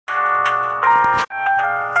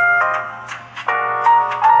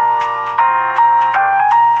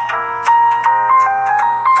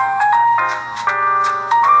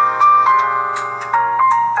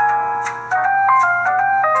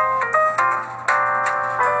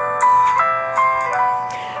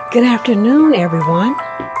Good afternoon, everyone.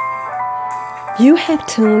 You have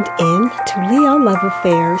tuned in to Leo Love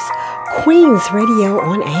Affairs Queens Radio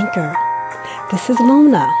on Anchor. This is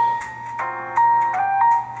Luna.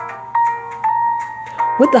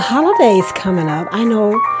 With the holidays coming up, I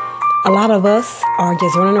know a lot of us are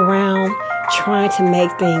just running around trying to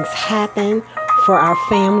make things happen for our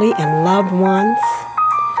family and loved ones.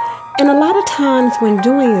 And a lot of times when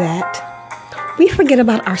doing that, we forget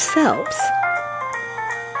about ourselves.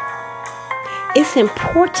 It's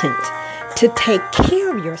important to take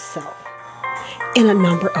care of yourself in a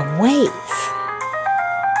number of ways.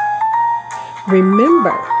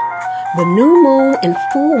 Remember, the new moon and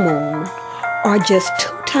full moon are just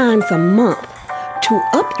 2 times a month to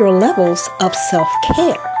up your levels of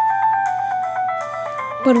self-care.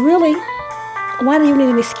 But really, why do you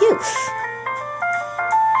need an excuse?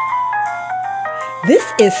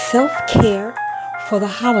 This is self-care for the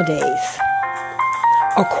holidays,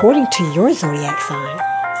 according to your zodiac sign.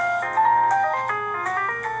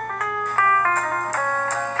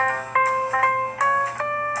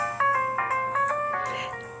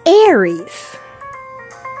 Aries.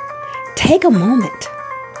 Take a moment.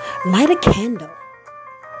 Light a candle.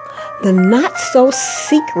 The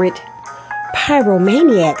not-so-secret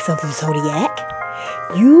pyromaniacs of the zodiac,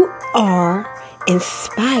 you are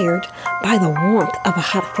inspired by the warmth of a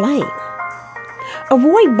hot flame.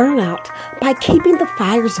 Avoid burnout by keeping the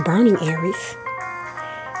fires burning, Aries.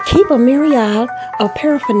 Keep a myriad of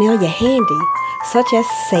paraphernalia handy, such as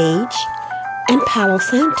sage and Palo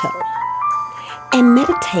Santo, and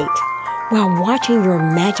meditate while watching your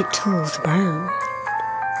magic tools burn.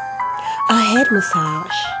 A head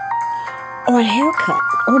massage, or a haircut,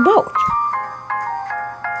 or both.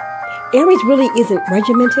 Aries really isn't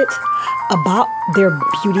regimented about their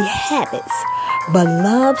beauty habits, but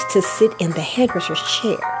loves to sit in the hairdresser's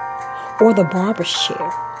chair or the barber's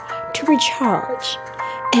chair to recharge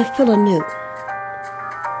and feel anew.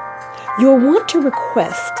 You'll want to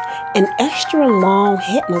request an extra long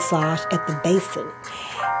head massage at the basin,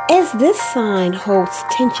 as this sign holds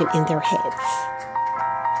tension in their heads.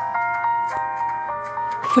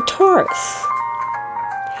 For Taurus,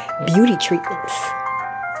 beauty treatments.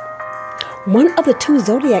 One of the 2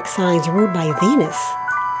 zodiac signs ruled by Venus,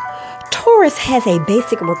 Taurus has a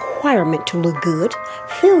basic requirement to look good,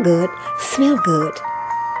 feel good, smell good.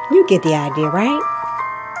 You get the idea, right?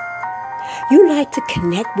 You like to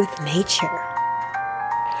connect with nature.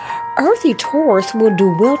 Earthy Taurus will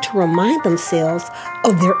do well to remind themselves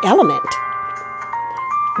of their element,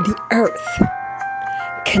 the earth,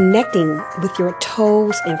 connecting with your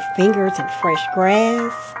toes and fingers in fresh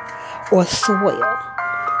grass or soil.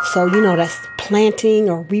 So, that's planting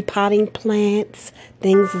or repotting plants,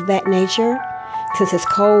 things of that nature, since it's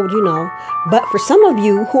cold, But for some of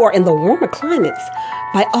you who are in the warmer climates,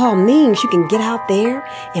 by all means, you can get out there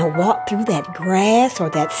and walk through that grass or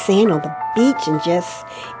that sand on the beach and just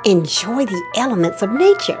enjoy the elements of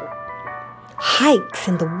nature. Hikes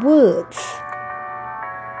in the woods.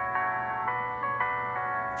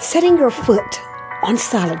 Setting your foot on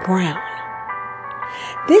solid ground.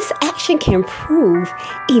 This action can prove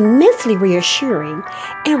immensely reassuring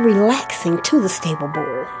and relaxing to the stable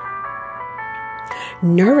bull.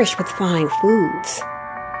 Nourished with fine foods.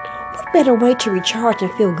 What better way to recharge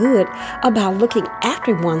and feel good about looking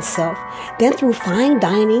after oneself than through fine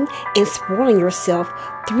dining and spoiling yourself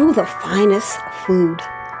through the finest food?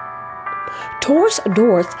 Taurus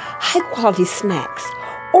adores high-quality snacks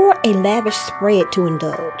or a lavish spread to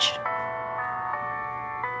indulge.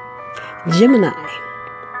 Gemini.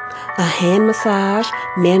 A hand massage,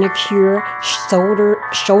 manicure,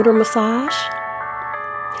 shoulder massage.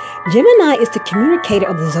 Gemini is the communicator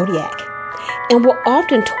of the zodiac and will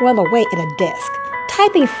often toil away at a desk,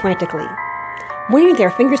 typing frantically, wearing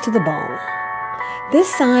their fingers to the bone. This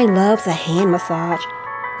sign loves a hand massage,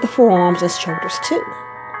 the forearms and shoulders too.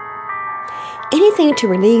 Anything to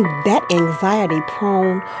relieve that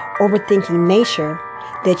anxiety-prone, overthinking nature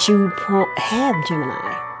that you have,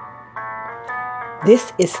 Gemini.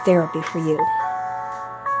 This is therapy for you.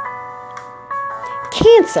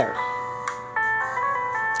 Cancer.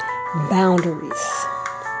 Boundaries.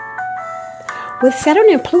 With Saturn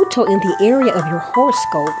and Pluto in the area of your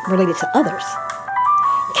horoscope related to others,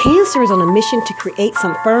 Cancer is on a mission to create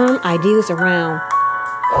some firm ideas around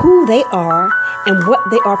who they are and what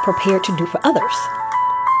they are prepared to do for others.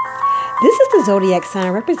 This is the zodiac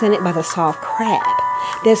sign represented by the soft crab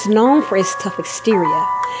that's known for its tough exterior.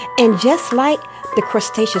 And just like the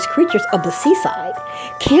crustaceous creatures of the seaside,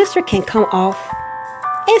 Cancer can come off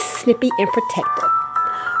as snippy and protective,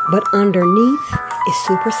 but underneath is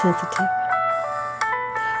super sensitive.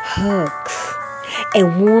 Hugs A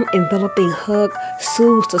warm, enveloping hug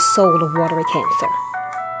soothes the soul of watery Cancer.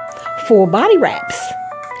 Full body wraps.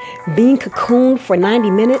 Being cocooned for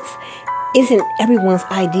 90 minutes isn't everyone's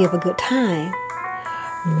idea of a good time.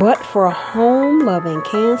 But for a home-loving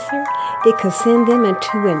Cancer, it can send them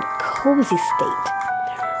into a cozy state,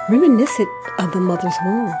 reminiscent of the mother's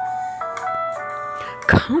womb.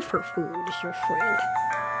 Comfort food is your friend.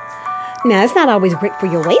 Now, it's not always great for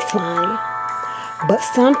your waistline, but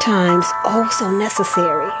sometimes also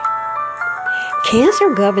necessary.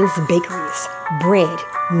 Cancer governs bakeries, bread,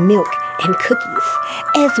 milk, and cookies,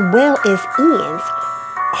 as well as inns,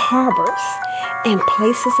 harbors, and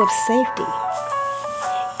places of safety.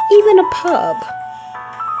 Even a pub.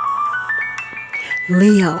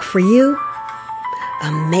 Leo, for you, a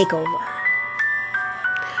makeover.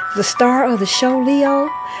 The star of the show, Leo,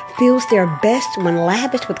 feels their best when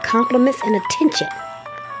lavished with compliments and attention.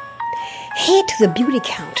 Head to the beauty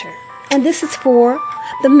counter, and this is for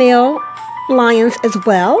the male lions as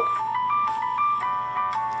well.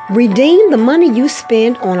 Redeem the money you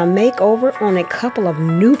spend on a makeover on a couple of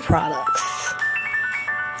new products.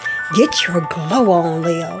 Get your glow on,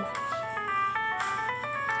 Leo.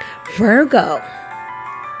 Virgo.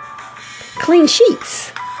 Clean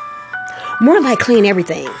sheets. More like clean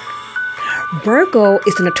everything. Virgo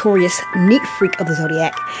is the notorious neat freak of the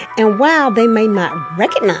zodiac, and while they may not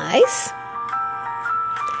recognize,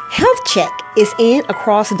 health check is in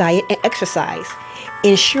across diet and exercise,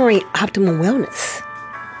 ensuring optimal wellness.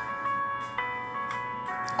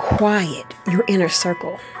 Quiet your inner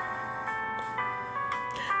circle.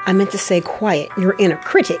 I meant to say quiet your inner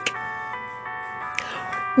critic.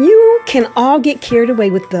 You can all get carried away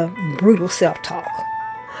with the brutal self-talk,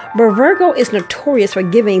 but Virgo is notorious for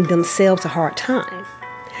giving themselves a hard time.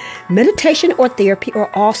 Meditation or therapy are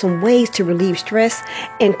awesome ways to relieve stress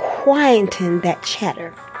and quieten that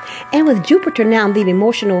chatter. And with Jupiter now in the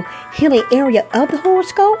emotional healing area of the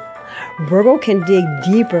horoscope, Virgo can dig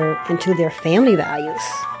deeper into their family values.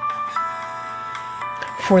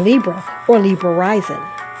 For Libra or Libra rising,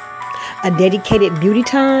 a dedicated beauty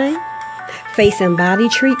time, face and body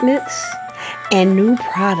treatments, and new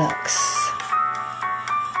products.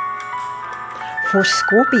 For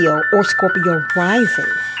Scorpio or Scorpio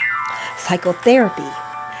rising, psychotherapy,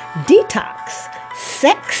 detox,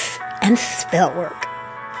 sex, and spell work.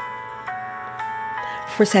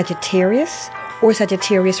 For Sagittarius or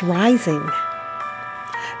Sagittarius rising,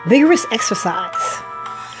 vigorous exercise,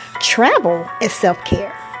 travel is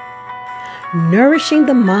self-care, nourishing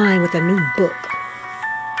the mind with a new book.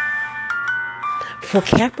 For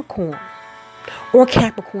Capricorn or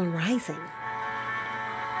Capricorn rising,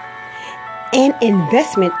 an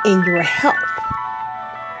investment in your health,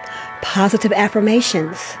 positive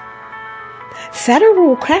affirmations. Saturn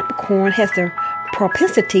ruled Capricorn has the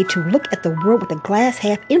propensity to look at the world with a glass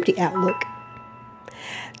half empty outlook.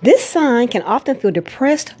 This sign can often feel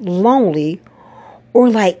depressed, lonely, or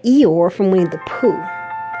like Eeyore from Winnie the Pooh,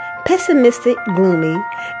 pessimistic, gloomy,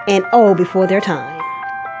 and old before their time.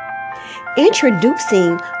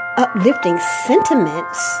 Introducing uplifting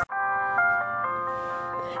sentiments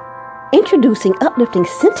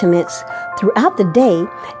throughout the day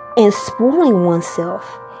and spoiling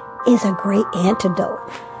oneself is a great antidote.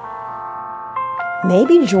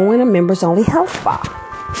 Maybe join a members-only health spa.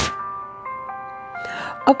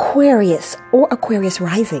 Aquarius or Aquarius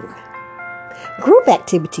rising. Group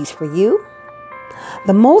activities for you.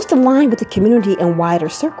 The most aligned with the community and wider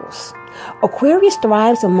circles. Aquarius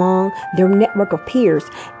thrives among their network of peers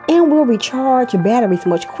and will recharge batteries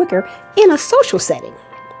much quicker in a social setting.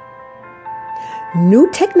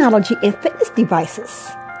 New technology and fitness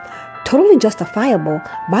devices. Totally justifiable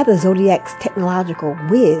by the Zodiac's technological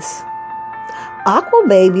whiz. Aqua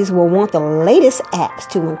babies will want the latest apps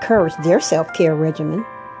to encourage their self-care regimen.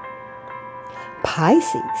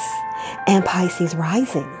 Pisces and Pisces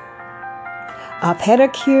rising. A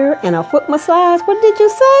pedicure and a foot massage, what did you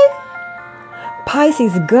say?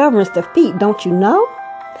 Pisces governs the feet, don't you know?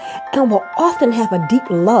 And will often have a deep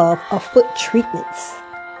love of foot treatments.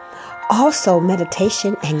 Also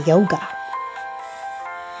meditation and yoga.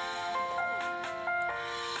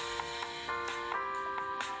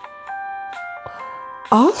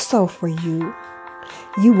 Also for you,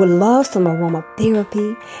 you would love some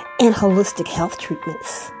aromatherapy and holistic health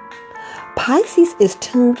treatments. Pisces is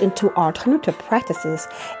tuned into alternative practices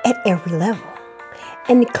at every level,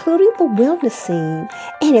 including the wellness scene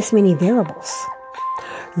and its many variables.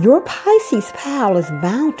 Your Pisces pal is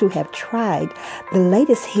bound to have tried the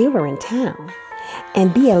latest healer in town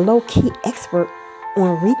and be a low-key expert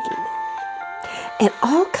on Reiki and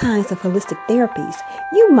all kinds of holistic therapies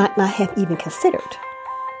you might not have even considered.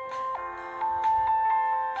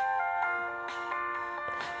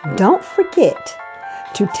 Don't forget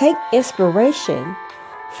to take inspiration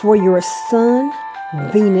for your Sun,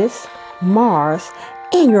 Venus, Mars,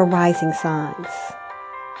 and your rising signs.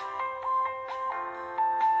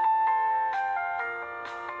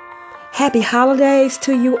 Happy holidays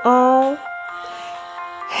to you all.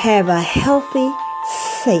 Have a healthy,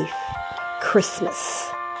 safe Christmas.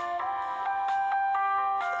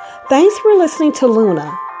 Thanks for listening to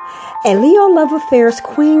Luna at Leo Love Affairs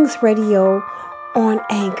Queens Radio on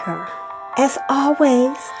Anchor. As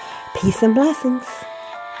always, peace and blessings.